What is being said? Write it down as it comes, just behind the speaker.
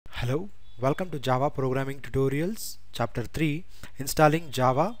Hello, welcome to Java Programming Tutorials, Chapter 3, Installing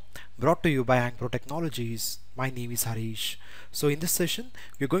Java, brought to you by Ankpro Technologies. My name is Harish. So in this session,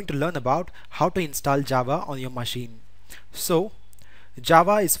 we're going to learn about how to install Java on your machine. So,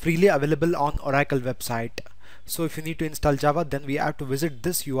 Java is freely available on Oracle website. So if you need to install Java, then we have to visit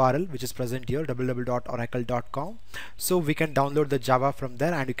this URL which is present here, www.oracle.com. So we can download the Java from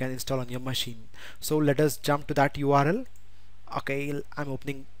there and you can install on your machine. So let us jump to that URL. Okay, I'm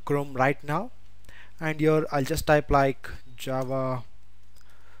opening Chrome right now, and here I'll just type like Java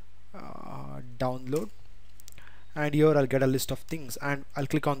download, and here I'll get a list of things, and I'll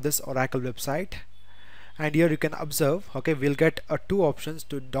click on this Oracle website, and here you can observe, okay, we'll get two options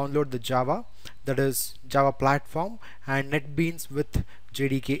to download the Java, that is Java platform and NetBeans with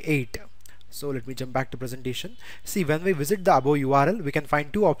JDK 8. So let me jump back to presentation. See, when we visit the above URL, we can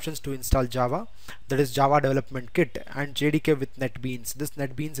find two options to install Java, that is Java Development Kit and JDK with NetBeans. This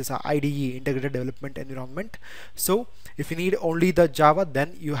NetBeans is a IDE, Integrated Development Environment. So if you need only the Java,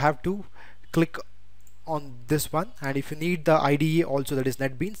 then you have to click on this one, and if you need the IDE also, that is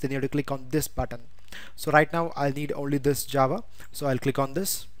NetBeans, then you have to click on this button. So right now I need only this Java, so I'll click on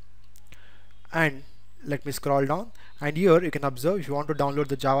this, and let me scroll down, and here you can observe if you want to download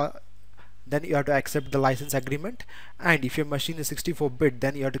the Java, then you have to accept the license agreement, and if your machine is 64-bit,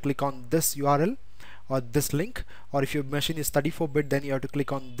 then you have to click on this URL or this link, or if your machine is 34-bit, then you have to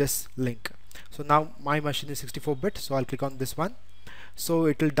click on this link. So now my machine is 64-bit, so I'll click on this one. So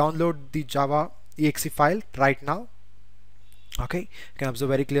it will download the Java exe file right now. Okay, you can observe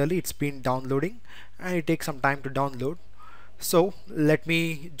very clearly it's been downloading, and it takes some time to download. So let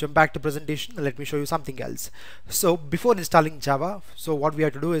me jump back to presentation and let me show you something else. So before installing Java, so what we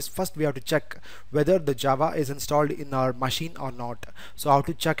have to do is first we have to check whether the Java is installed in our machine or not. So how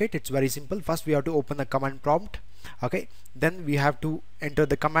to check it? It's very simple. First we have to open the command prompt. Okay, then we have to enter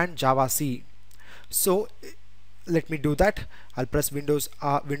the command javac. So let me do that. I'll press window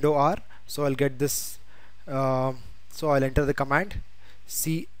R, so I'll get this. So I'll enter the command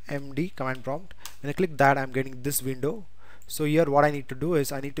cmd, command prompt. When I click that, I'm getting this window. So here what I need to do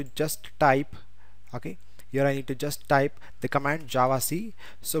is I need to just type, okay, here I need to just type the command javac.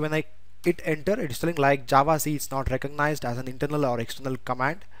 So when I hit enter, it's telling like javac is not recognized as an internal or external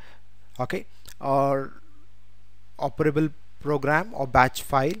command, okay, or operable program or batch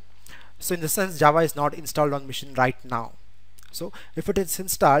file. So in the sense, Java is not installed on machine right now. So if it is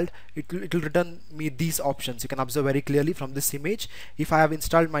installed, it will return me these options. You can observe very clearly from this image. If I have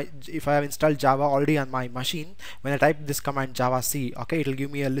installed Java already on my machine, when I type this command javac, okay, it will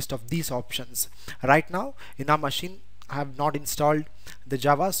give me a list of these options. Right now in our machine I have not installed the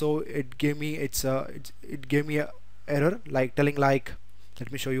Java, so it gave me it gave me a error like telling like, let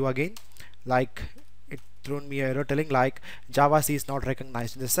me show you again, like thrown me an error telling like javac is not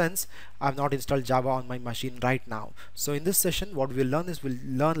recognized. In the sense, I have not installed Java on my machine right now. So in this session what we'll learn is we'll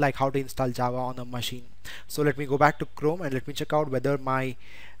learn like how to install Java on a machine. So let me go back to Chrome and let me check out whether my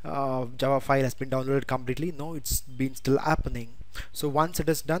Java file has been downloaded completely. No, it's been still happening. So once it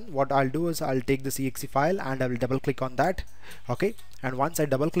is done, what I'll do is I'll take this exe file and I will double click on that. Okay, and once I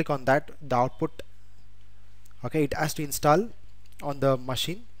double click on that, the output, okay, it has to install on the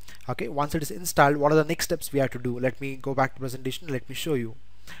machine. Okay, once it is installed, what are the next steps we have to do? Let me go back to presentation, let me show you.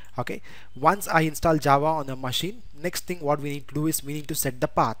 Okay, once I install Java on a machine, next thing what we need to do is we need to set the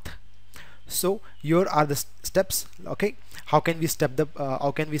path. So here are the steps. Okay, how can we set the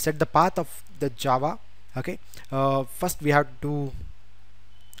path of the Java? Okay, first we have to,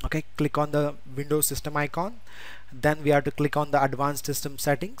 okay, click on the Windows system icon, then we have to click on the advanced system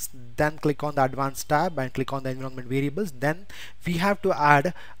settings, then click on the advanced tab and click on the environment variables. Then we have to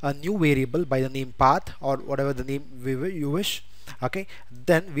add a new variable by the name path or whatever the name you wish. Okay,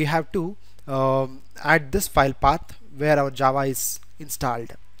 then we have to add this file path where our Java is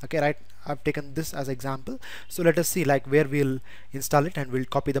installed. Okay, right, I've taken this as example. So let us see like where we'll install it, and we'll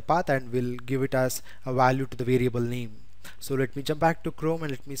copy the path and we'll give it as a value to the variable name. So let me jump back to Chrome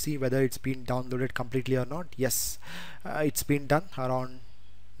and let me see whether it's been downloaded completely or not. Yes, it's been done, around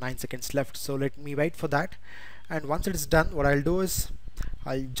 9 seconds left. So let me wait for that, and once it is done, what I'll do is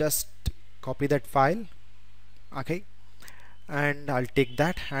I'll just copy that file, okay, and I'll take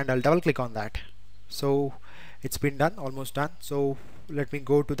that and I'll double click on that. So it's been done, almost done. So let me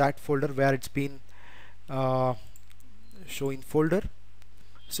go to that folder where it's been showing folder.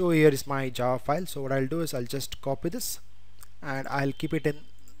 So here is my Java file. So what I'll do is I'll just copy this and I'll keep it in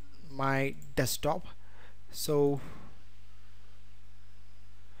my desktop. So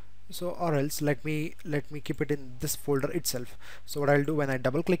or else let me keep it in this folder itself. So what I'll do, when I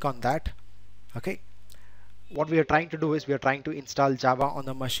double click on that, okay, what we are trying to do is we are trying to install Java on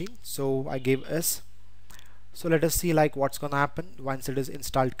the machine. So I gave S. So let us see like what's gonna happen once it is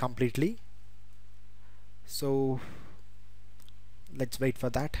installed completely. So let's wait for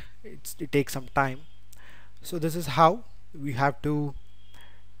that. It takes some time. So this is how we have to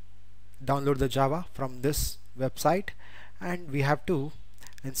download the Java from this website, and we have to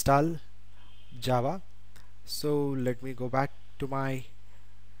install Java. So let me go back to my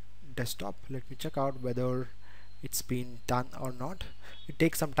desktop. Let me check out whether it's been done or not. It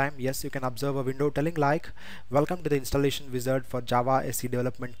takes some time. Yes, you can observe a window telling like welcome to the installation wizard for Java SE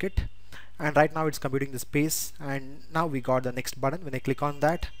development kit, and right now it's computing the space, and now we got the next button. When I click on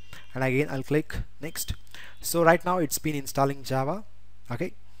that, and again I'll click next. So right now it's been installing Java,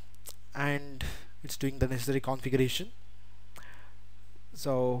 okay, and it's doing the necessary configuration.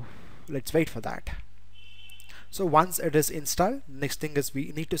 So let's wait for that. So once it is installed, next thing is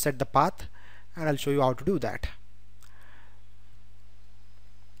we need to set the path, and I'll show you how to do that.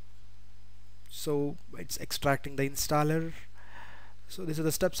 So it's extracting the installer. So these are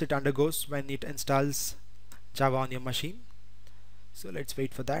the steps it undergoes when it installs Java on your machine. So let's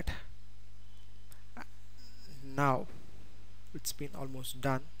wait for that. Now it's been almost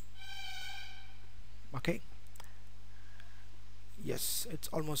done. Okay, yes, it's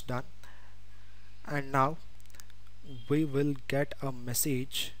almost done, and now we will get a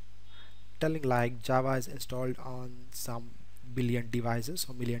message telling like Java is installed on some billion devices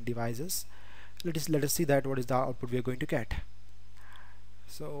or million devices. Let us see that what is the output we are going to get.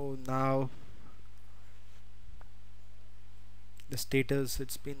 So now the status,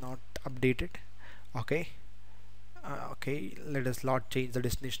 it's been not updated. Okay, okay, let us not change the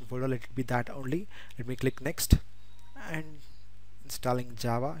destination folder, let it be that only. Let me click next, and installing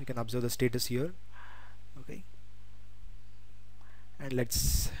Java. You can observe the status here. Okay, and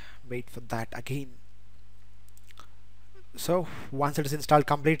let's wait for that again. So once it is installed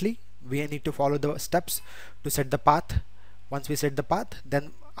completely, we need to follow the steps to set the path. Once we set the path,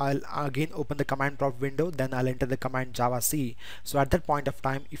 then I'll again open the command prompt window, then I'll enter the command javac. So at that point of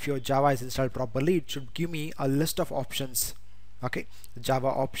time, if your Java is installed properly, it should give me a list of options. Okay, the Java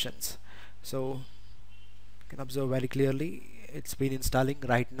options. So you can observe very clearly it's been installing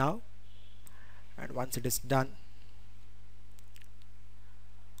right now, and once it is done,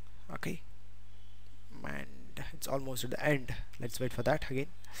 okay, and it's almost at the end. Let's wait for that again.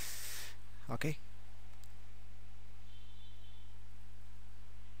 Okay,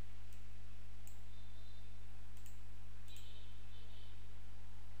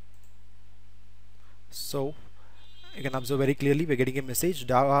 so you can observe very clearly we're getting a message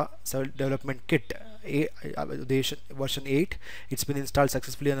Java development kit version 8. It's been installed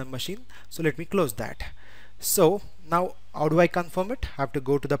successfully on the machine. So let me close that. So now how do I confirm it? I have to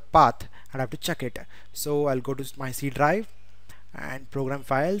go to the path and I have to check it. So I'll go to my C drive and program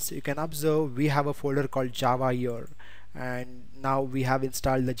files. You can observe we have a folder called Java here, and now we have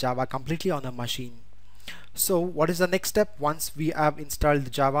installed the Java completely on the machine. So what is the next step once we have installed the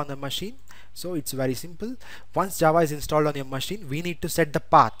Java on the machine? So it's very simple. Once Java is installed on your machine, we need to set the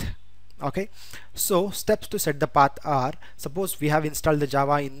path. Okay, so steps to set the path are, suppose we have installed the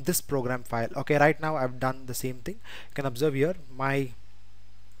Java in this program file. Okay, right now I've done the same thing. You can observe here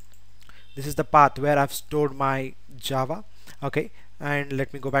this is the path where I've stored my Java. Okay, and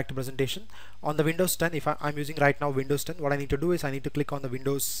let me go back to presentation. On the Windows 10, if I'm using right now Windows 10, what I need to do is I need to click on the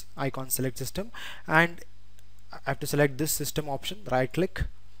Windows icon, select system, and I have to select this system option, right click.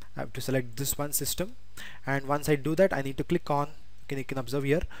 I have to select this one, system, and once I do that, I need to click on, you can observe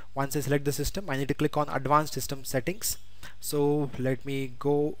here, once I select the system, I need to click on advanced system settings. So let me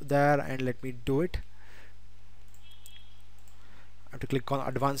go there and let me do it. I have to click on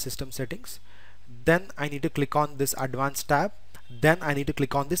advanced system settings, then I need to click on this advanced tab, then I need to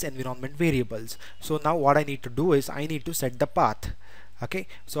click on this environment variables. So now what I need to do is I need to set the path. Okay,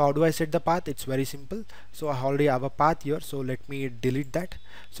 so how do I set the path? It's very simple. So I already have a path here, so let me delete that.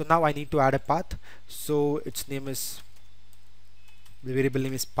 So now I need to add a path. So its name is, the variable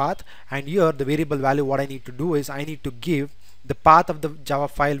name is path, and here the variable value, what I need to do is I need to give the path of the Java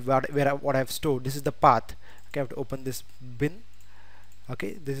file what I have stored. This is the path. Okay, I have to open this bin.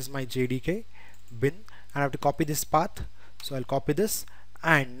 Okay, this is my JDK bin, and I have to copy this path. So I'll copy this,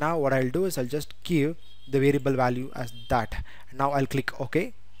 and now what I'll do is I'll just give the variable value as that. Now I'll click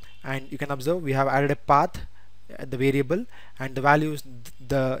OK, and you can observe we have added a path, the variable, and the value is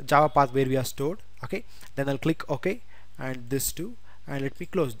the Java path where we are stored. Okay, then I'll click OK, and this too, and let me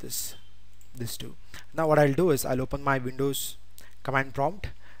close this too. Now what I'll do is I'll open my Windows command prompt,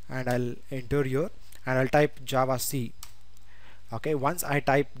 and I'll enter here, and I'll type javac. Okay, once I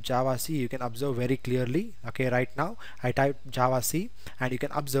type javac, you can observe very clearly. Okay, right now I type javac, and you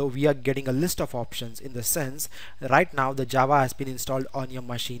can observe we are getting a list of options, in the sense right now the Java has been installed on your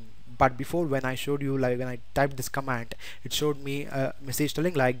machine. But before, when I showed you, like when I typed this command, it showed me a message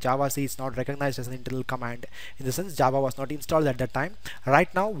telling like javac is not recognized as an internal command, in the sense Java was not installed at that time.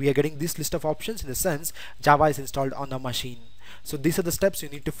 Right now we are getting this list of options, in the sense Java is installed on the machine. So these are the steps you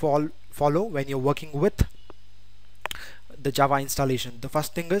need to follow when you're working with the Java installation. The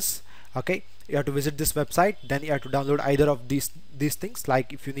first thing is, okay, you have to visit this website, then you have to download either of these things.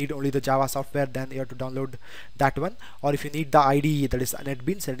 Like if you need only the Java software, then you have to download that one, or if you need the IDE, that is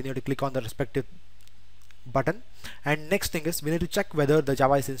NetBeans, then you have to click on the respective button. And next thing is, we need to check whether the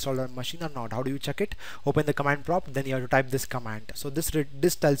Java is installed on machine or not. How do you check it? Open the command prompt, then you have to type this command. So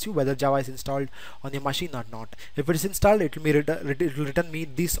this tells you whether Java is installed on your machine or not. If it is installed, it will return me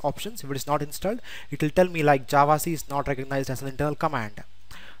these options. If it is not installed, it will tell me like javac is not recognized as an internal command.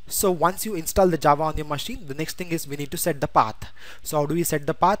 So once you install the Java on your machine, the next thing is we need to set the path. So how do we set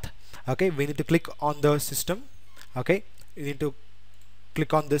the path? Okay, we need to click on the system. Okay, you need to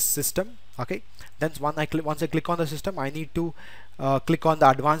click on this system. Okay, then once I click on the system, I need to click on the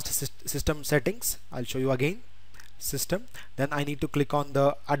advanced system settings. I'll show you again. System, then I need to click on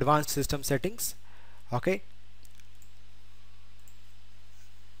the advanced system settings. Okay,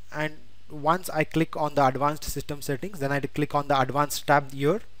 and once I click on the advanced system settings, then I have to click on the advanced tab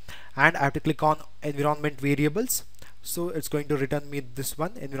here, and I have to click on environment variables. So it's going to return me this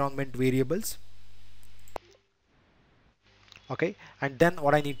one, environment variables. Okay, and then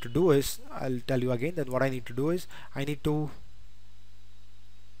what I need to do is, I'll tell you again, then what I need to do is I need to,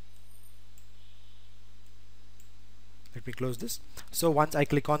 let me close this. So once I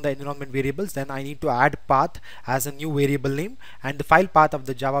click on the environment variables, then I need to add path as a new variable name and the file path of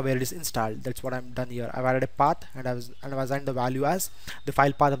the Java where it is installed. That's what I'm done here. I've added a path and I've assigned the value as the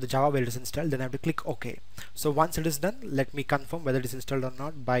file path of the Java where it is installed. Then I have to click OK. So once it is done, let me confirm whether it is installed or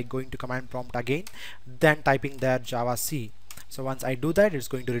not by going to command prompt again, then typing there javac. So once I do that, it's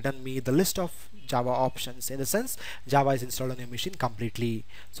going to return me the list of Java options, in the sense Java is installed on your machine completely.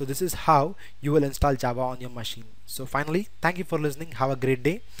 So this is how you will install Java on your machine. So finally, thank you for listening. Have a great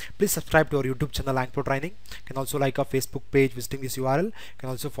day. Please subscribe to our YouTube channel Ankpro Training. You can also like our Facebook page visiting this URL. You can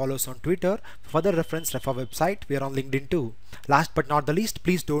also follow us on Twitter. For further reference, refer our website. We are on LinkedIn too. Last but not the least,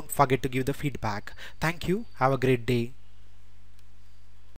 please don't forget to give the feedback. Thank you. Have a great day.